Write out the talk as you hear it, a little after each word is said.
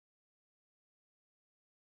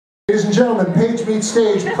Ladies and gentlemen, Page Meets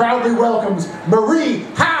Stage proudly welcomes Marie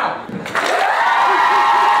Howe.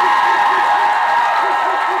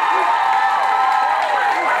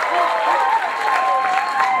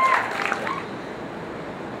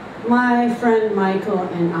 My friend Michael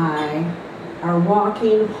and I are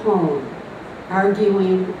walking home,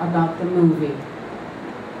 arguing about the movie.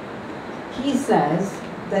 He says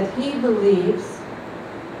that he believes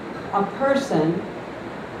a person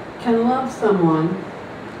can love someone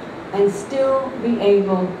and still be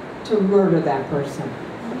able to murder that person.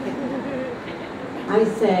 I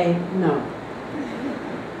say, no.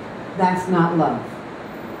 That's not love.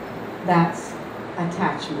 That's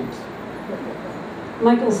attachment.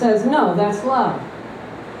 Michael says, no, that's love.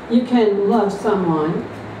 You can love someone,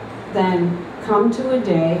 then come to a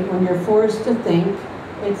day when you're forced to think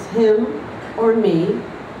it's him or me,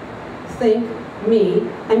 think me,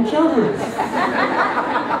 and kill him.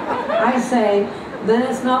 I say, then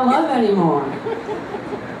it's not love anymore.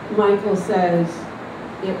 Michael says,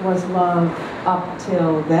 it was love up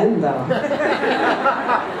till then, though.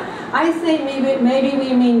 I say maybe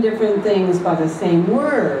we mean different things by the same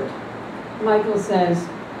word. Michael says,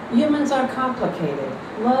 humans are complicated.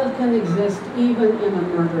 Love can exist even in a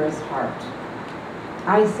murderous heart.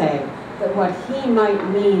 I say that what he might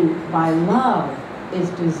mean by love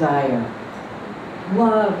is desire.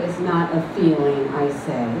 Love is not a feeling, I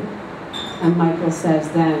say. And Michael says,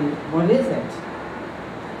 then, what is it?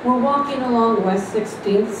 We're walking along West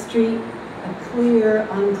 16th Street, a clear,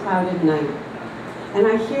 unclouded night. And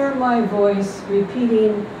I hear my voice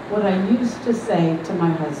repeating what I used to say to my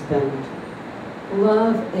husband.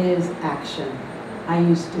 Love is action, I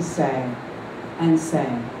used to say, and say,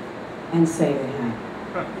 and say to him.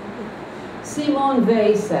 Simone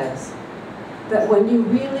Weil says that when you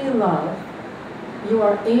really love, you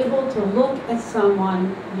are able to look at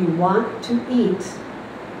someone you want to eat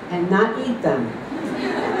and not eat them.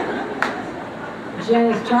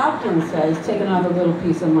 Janis Joplin says, take another little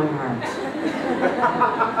piece of my heart.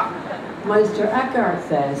 Meister Eckhart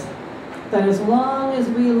says that as long as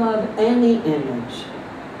we love any image,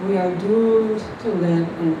 we are doomed to live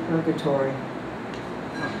in purgatory.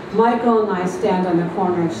 Michael and I stand on the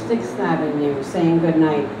corner of 6th Avenue saying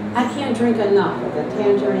goodnight. I can't drink enough of the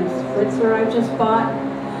tangerine spritzer I just bought.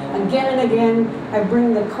 Again and again, I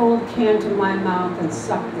bring the cold can to my mouth and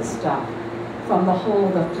suck the stuff from the hole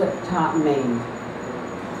the flip-top made.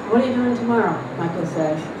 What are you doing tomorrow? Michael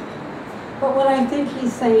says. But what I think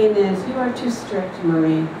he's saying is, you are too strict,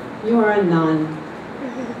 Marie. You are a nun.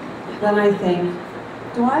 Then I think,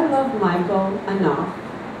 do I love Michael enough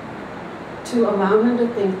to allow him to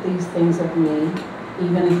think these things of me,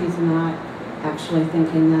 even if he's not actually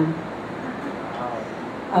thinking them?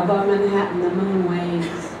 Above Manhattan, the moon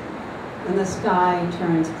wanes, and the sky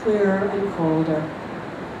turns clearer and colder.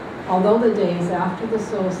 Although the days after the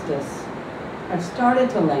solstice have started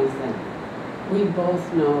to lengthen, we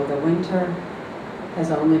both know the winter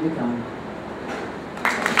has only begun.